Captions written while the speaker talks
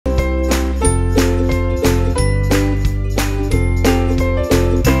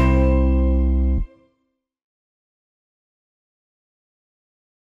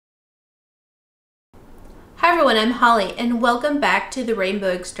everyone, I'm Holly and welcome back to the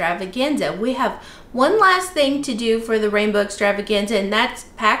Rainbow Extravaganza. We have one last thing to do for the Rainbow Extravaganza, and that's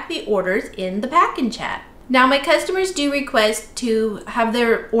pack the orders in the pack and chat. Now my customers do request to have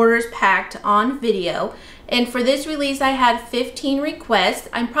their orders packed on video, and for this release I had 15 requests.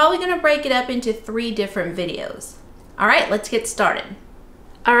 I'm probably going to break it up into 3 different videos. Alright, let's get started.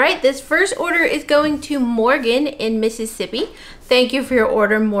 Alright, this first order is going to Morgan in Mississippi. Thank you for your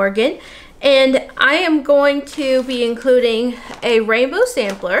order, Morgan. And I am going to be including a rainbow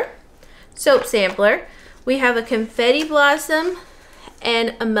sampler, soap sampler. We have a confetti blossom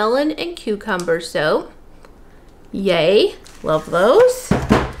and a melon and cucumber soap. Yay, love those.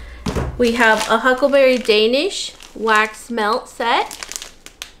 We have a Huckleberry Danish wax melt set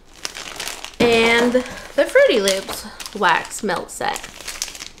and the Fruity Loops wax melt set.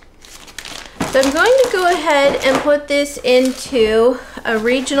 So I'm going to go ahead and put this into a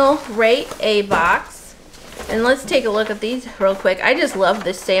regional rate A box. And let's take a look at these real quick. I just love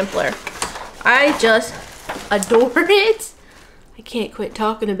this sampler. I just adore it. I can't quit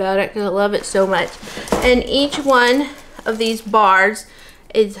talking about it because I love it so much. And each one of these bars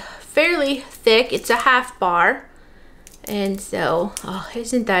is fairly thick. It's a half bar. And so, oh,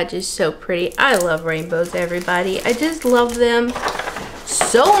 isn't that just so pretty? I love rainbows, everybody. I just love them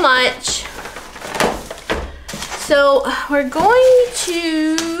so much. So we're going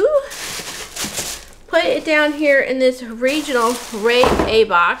to put it down here in this regional rate A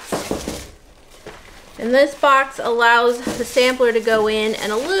box. And this box allows the sampler to go in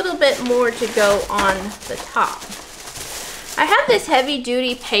and a little bit more to go on the top. I have this heavy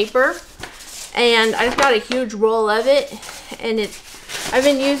duty paper and I've got a huge roll of it, and I've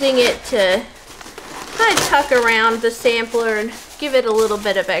been using it to kind of tuck around the sampler and give it a little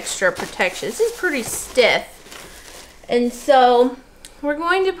bit of extra protection. This is pretty stiff. And so we're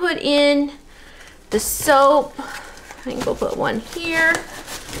going to put in the soap. I think we'll put one here.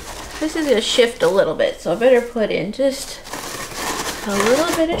 This is going to shift a little bit, so I better put in just a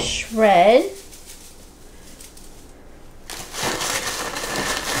little bit of shred.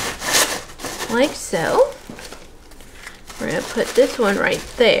 Like so. We're going to put this one right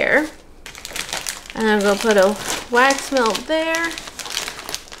there. And I'm going to put a wax melt there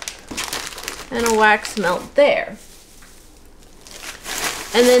and a wax melt there.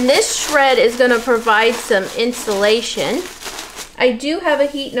 And then this shred is going to provide some insulation. I do have a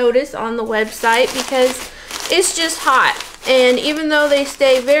heat notice on the website because it's just hot. And even though they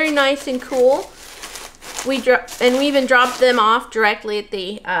stay very nice and cool, we even dropped them off directly at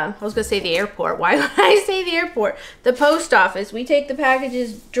the, I was going to say the airport. Why would I say the airport? The post office. We take the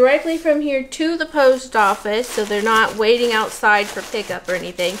packages directly from here to the post office, so they're not waiting outside for pickup or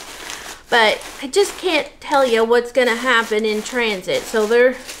anything. But I just can't tell you what's going to happen in transit. So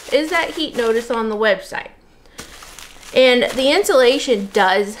there is that heat notice on the website. And the insulation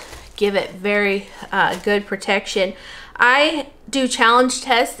does give it very good protection. I do challenge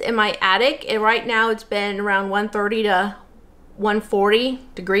tests in my attic, and right now it's been around 130 to 140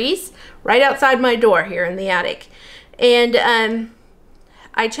 degrees right outside my door here in the attic. And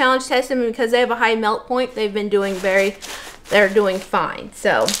I challenge test them because they have a high melt point. They've been doing they're doing fine.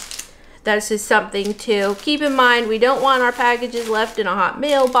 So that's just something to keep in mind. We don't want our packages left in a hot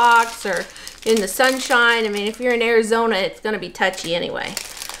mailbox or in the sunshine. I mean, if you're in Arizona, it's going to be touchy anyway.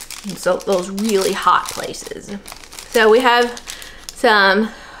 And so those really hot places. So we have some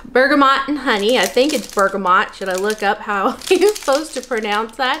bergamot and honey. I think it's bergamot. Should I look up how you're supposed to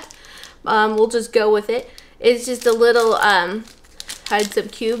pronounce that? We'll just go with it. It's just a little, I had some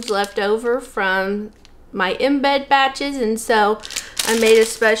cubes left over from my embed batches, and so I made a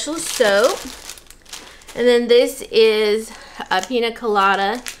special soap. And then this is a pina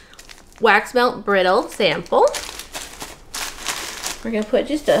colada wax melt brittle sample. We're going to put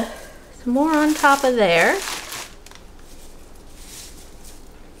just some more on top of there.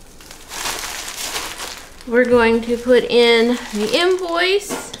 We're going to put in the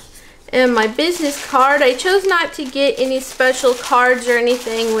invoice and my business card. I chose not to get any special cards or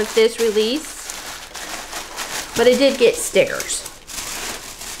anything with this release, but I did get stickers.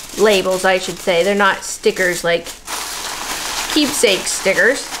 Labels, I should say. They're not stickers like keepsake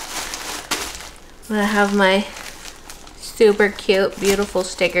stickers. I have my super cute, beautiful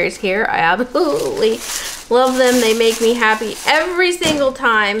stickers here. I absolutely love them. They make me happy every single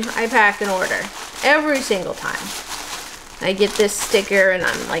time I pack an order. Every single time I get this sticker and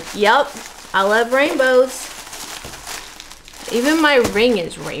I'm like, yup, I love rainbows. Even my ring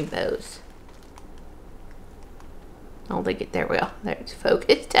is rainbows. I don't think it, there we go. There it's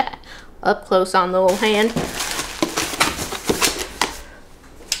focused up close on the little hand.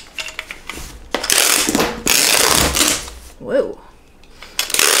 Whoa.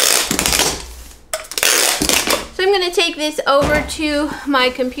 So I'm going to take this over to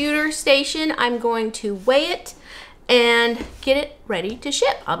my computer station. I'm going to weigh it and get it ready to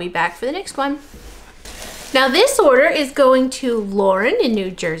ship. I'll be back for the next one. Now this order is going to Lauren in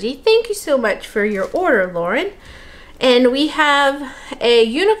New Jersey. Thank you so much for your order, Lauren. And we have a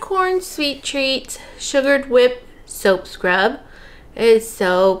Unicorn Sweet Treats Sugared Whip Soap Scrub. It's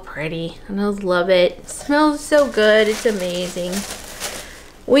so pretty and I love it. It smells so good. It's amazing.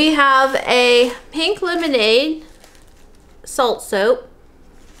 We have a Pink Lemonade Salt Soap.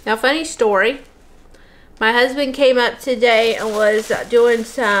 Now, funny story. My husband came up today and was doing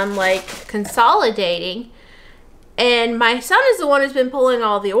some like consolidating. And my son is the one who's been pulling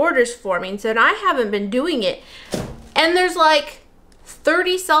all the orders for me. And so I haven't been doing it. And there's like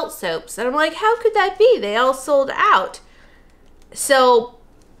 30 salt soaps. And I'm like, how could that be? They all sold out. So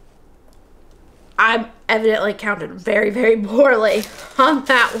I evidently counted very, very poorly on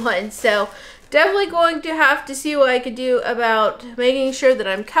that one. So definitely going to have to see what I could do about making sure that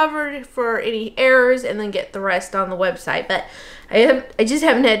I'm covered for any errors and then get the rest on the website. But I just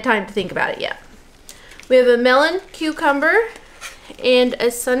haven't had time to think about it yet. We have a Melon Cucumber and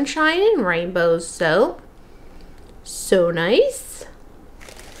a Sunshine and Rainbow soap. So nice.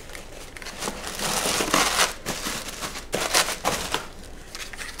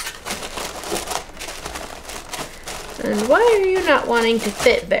 And why are you not wanting to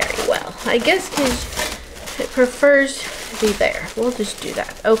fit very well? I guess because it prefers to be there. We'll just do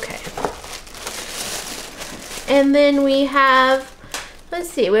that. Okay. And then we have, let's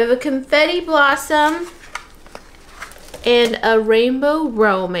see, we have a Confetti Blossom and a Rainbow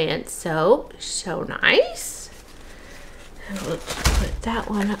Romance soap. So nice. And we'll just put that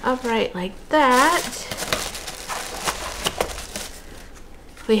one upright like that.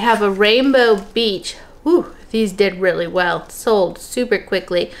 We have a Rainbow Beach. Ooh, these did really well. Sold super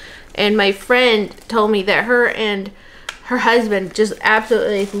quickly. And my friend told me that her and her husband just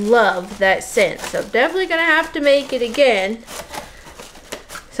absolutely love that scent. So definitely gonna have to make it again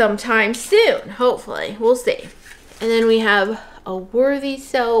sometime soon, hopefully. We'll see. And then we have a Worthy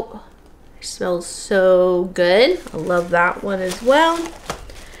soap. It smells so good. I love that one as well.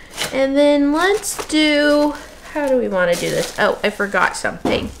 And then let's do, how do we want to do this? Oh, I forgot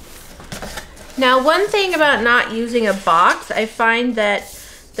something. Now, one thing about not using a box, I find that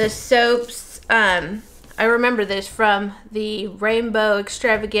the soaps, I remember this from the Rainbow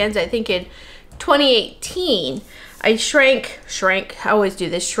Extravaganza, I think in 2018, I shrank, I always do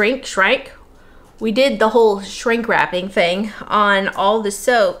this, shrank. We did the whole shrink wrapping thing on all the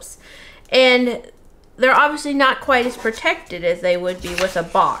soaps, and they're obviously not quite as protected as they would be with a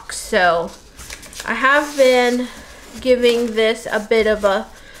box. So I have been giving this a bit of a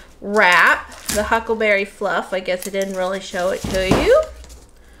wrap, the Huckleberry Fluff. I guess I didn't really show it to you.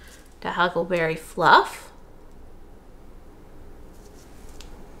 The Huckleberry Fluff.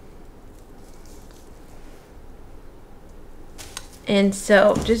 And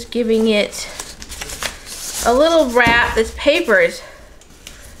so just giving it a little wrap. This paper is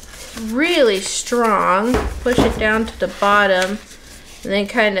really strong. Push it down to the bottom and then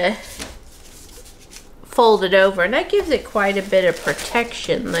kind of fold it over, and that gives it quite a bit of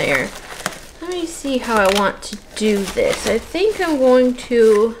protection there. Let me see how I want to do this. I think I'm going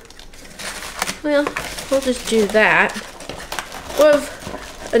to, well, we'll just do that. We'll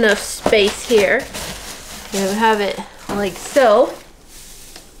have enough space here. We'll have it like so.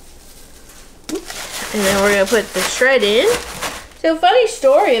 And then we're going to put the shred in. So, funny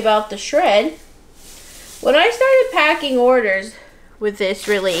story about the shred. When I started packing orders with this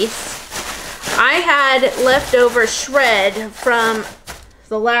release, I had leftover shred from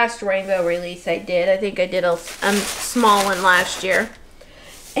the last Rainbow release I did. I think I did a small one last year.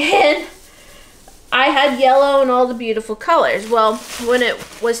 And I had yellow and all the beautiful colors. Well, when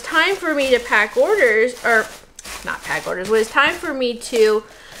it was time for me to pack orders, or not pack orders, when it was time for me to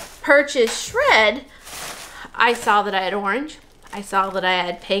purchase shred, I saw that I had orange, I saw that I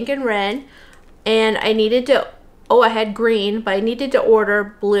had pink and red, and I needed to, oh, I had green, but I needed to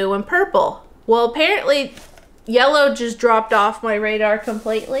order blue and purple. Well, apparently yellow just dropped off my radar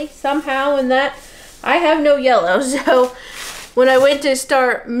completely somehow, and that I have no yellow. So when I went to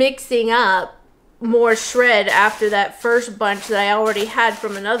start mixing up more shred after that first bunch that I already had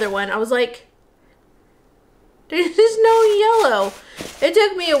from another one, I was like, there's no yellow. It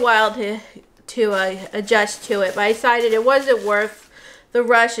took me a while to adjust to it, but I decided it wasn't worth the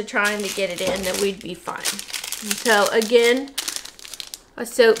rush of trying to get it in, that we'd be fine. And so again, a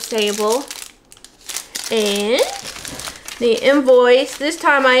soap sample and the invoice. This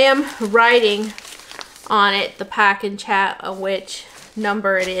time I am writing on it, the pack and chat, on which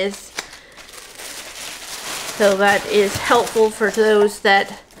number it is. So that is helpful for those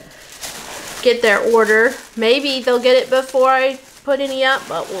that get their order. Maybe they'll get it before I put any up,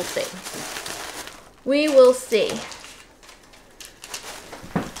 but we'll see. We will see.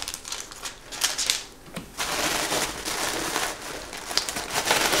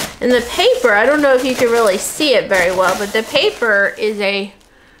 And the paper, I don't know if you can really see it very well, but the paper is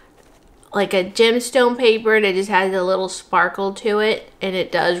like a gemstone paper, and it just has a little sparkle to it, and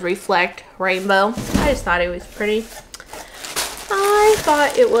it does reflect rainbow. I just thought it was pretty. I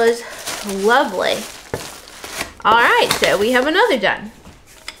thought it was lovely. All right, so we have another done.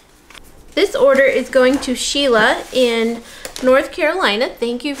 This order is going to Sheila in North Carolina.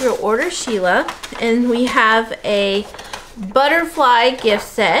 Thank you for your order, Sheila. And we have a butterfly gift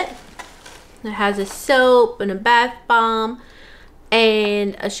set. It has a soap and a bath bomb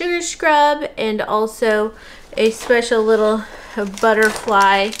and a sugar scrub, and also a special little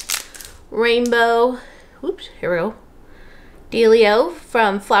butterfly rainbow, oops, here we go, dealio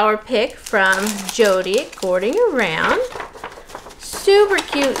from Flower Pick from Jody at Gording Around. Super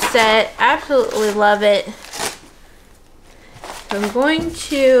cute set, absolutely love it. So I'm going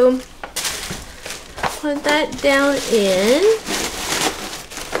to put that down in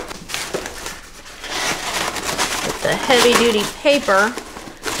with the heavy duty paper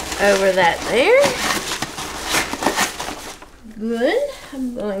over that there. Good.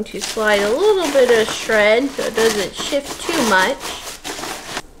 I'm going to slide a little bit of shred so it doesn't shift too much.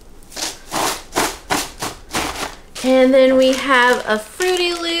 And then we have a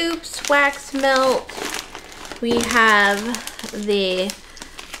Fruity Loops wax melt. We have the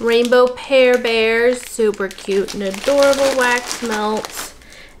Rainbow Pear Bears, super cute and adorable wax melts.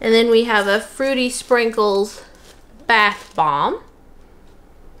 And then we have a Fruity Sprinkles bath bomb.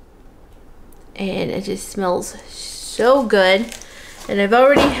 And it just smells so good. And I've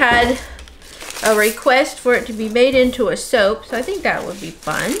already had a request for it to be made into a soap, so I think that would be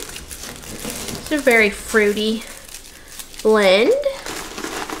fun. It's a very fruity blend.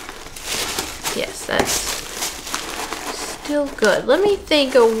 Yes, that's still good. Let me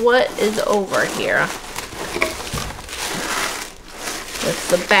think of what is over here. That's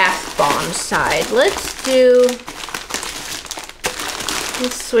the bath bomb side. Let's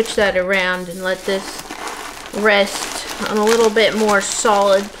switch that around and let this rest on a little bit more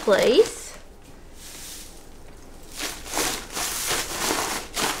solid place.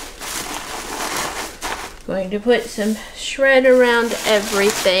 Going to put some shred around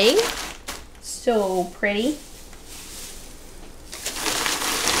everything. So pretty.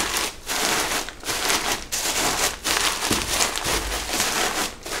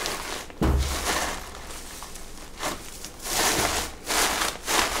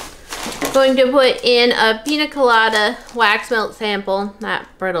 Going to put in a pina colada wax melt sample. That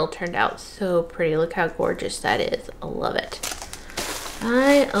brittle turned out so pretty. Look how gorgeous that is. I love it.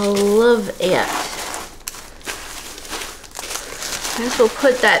 I love it. I guess we'll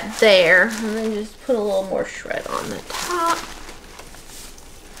put that there and then just put a little more shred on the top.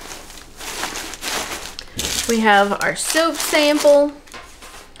 We have our soap sample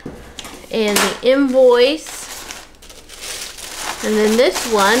and the invoice. And then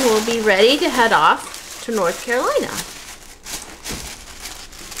this one will be ready to head off to North Carolina.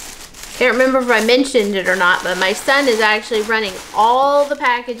 Can't remember if I mentioned it or not, but my son is actually running all the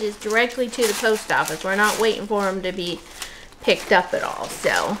packages directly to the post office. We're not waiting for them to be picked up at all,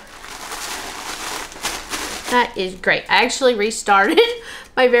 so that is great. I actually restarted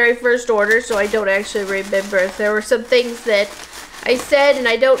my very first order, so I don't actually remember if there were some things that I said and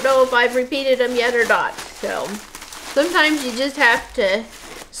I don't know if I've repeated them yet or not. So sometimes you just have to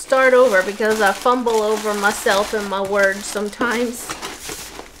start over because I fumble over myself and my words sometimes.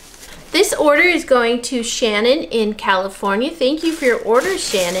 This order is going to Shannon in California. Thank you for your order,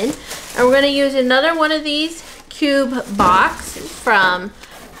 Shannon. And we're going to use another one of these cube box from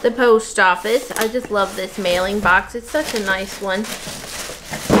the post office. I just love this mailing box. It's such a nice one.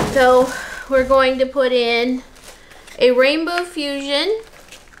 So we're going to put in a Rainbow Fusion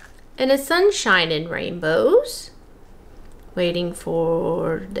and a Sunshine in Rainbows. Waiting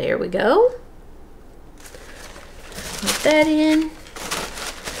for, there we go. Put that in.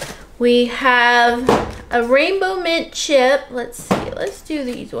 We have a Rainbow Mint Chip. Let's see, let's do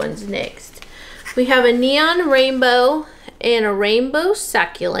these ones next. We have a Neon Rainbow and a Rainbow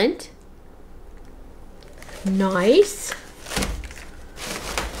Succulent. Nice.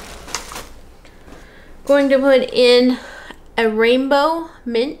 Going to put in a Rainbow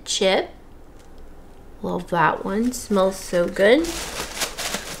Mint Chip. Love that one, smells so good.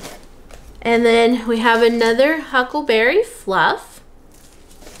 And then we have another huckleberry fluff.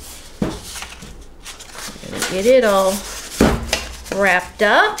 Get it all wrapped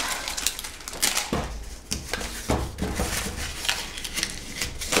up.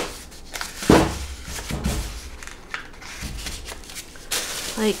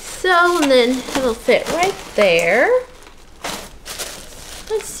 Like so, and then it'll fit right there.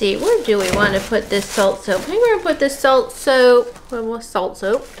 Let's see, where do we want to put this salt soap? I think we're going to put this salt soap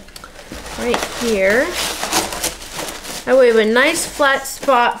right here. That way we have a nice flat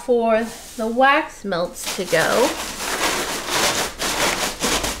spot for the wax melts to go.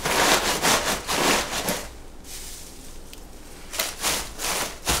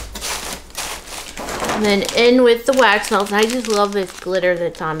 And then in with the wax melts. I just love this glitter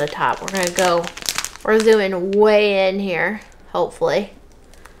that's on the top. We're zooming way in here, hopefully.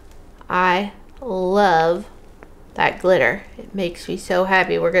 I love that glitter. It makes me so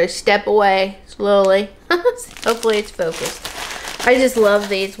happy. We're gonna step away slowly. Hopefully it's focused. I just love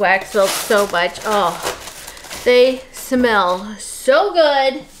these wax melts so much. Oh, they smell so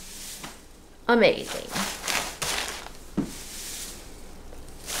good. Amazing.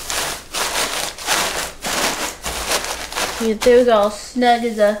 Get those all snug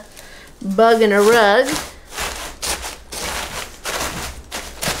as a bug in a rug.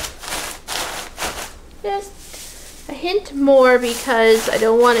 Just a hint more because I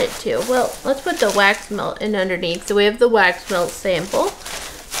don't want it to. Well, let's put the wax melt in underneath. So we have the wax melt sample.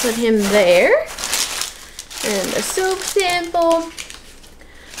 Put him there. And the soap sample,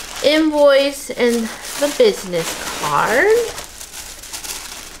 invoice, and the business card.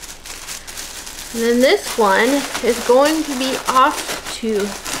 And then this one is going to be off to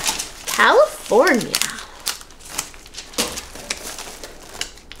California.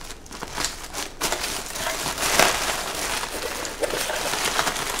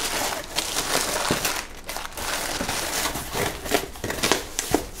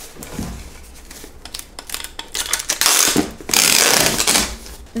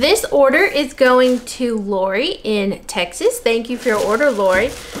 This order is going to Lori in Texas. Thank you for your order,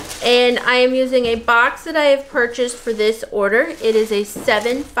 Lori. And I am using a box that I have purchased for this order. It is a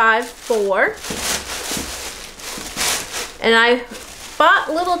 754. And I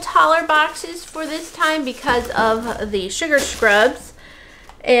bought little taller boxes for this time because of the sugar scrubs.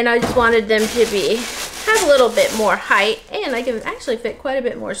 And I just wanted them to have a little bit more height. And I can actually fit quite a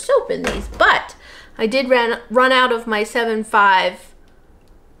bit more soap in these. But I did run out of my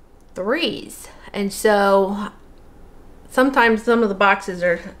 753s. And so sometimes some of the boxes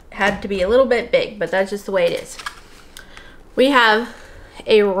had to be a little bit big, but that's just the way it is. We have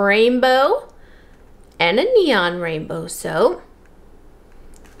a rainbow and a neon rainbow soap.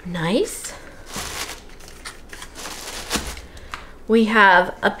 Nice. We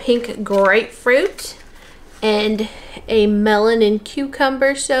have a pink grapefruit and a melon and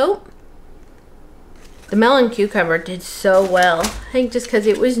cucumber soap. The melon cucumber did so well. I think just because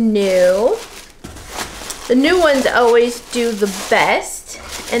it was new. The new ones always do the best.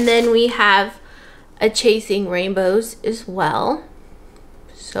 And then we have a Chasing Rainbows as well.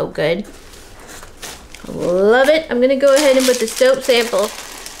 So good. Love it. I'm going to go ahead and put the soap sample,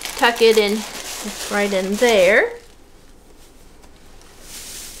 tuck it in right in there.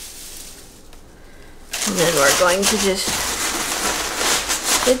 And then we're going to just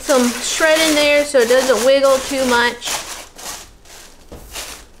get some shred in there so it doesn't wiggle too much.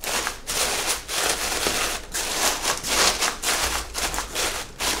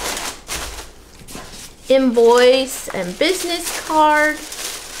 Invoice and business card.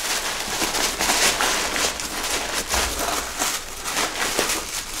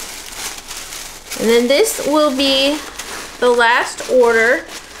 And then this will be the last order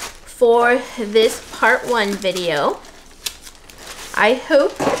for this part 1 video. I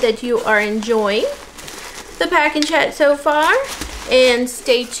hope that you are enjoying the pack and chat so far, and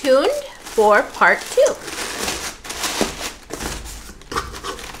stay tuned for part 2.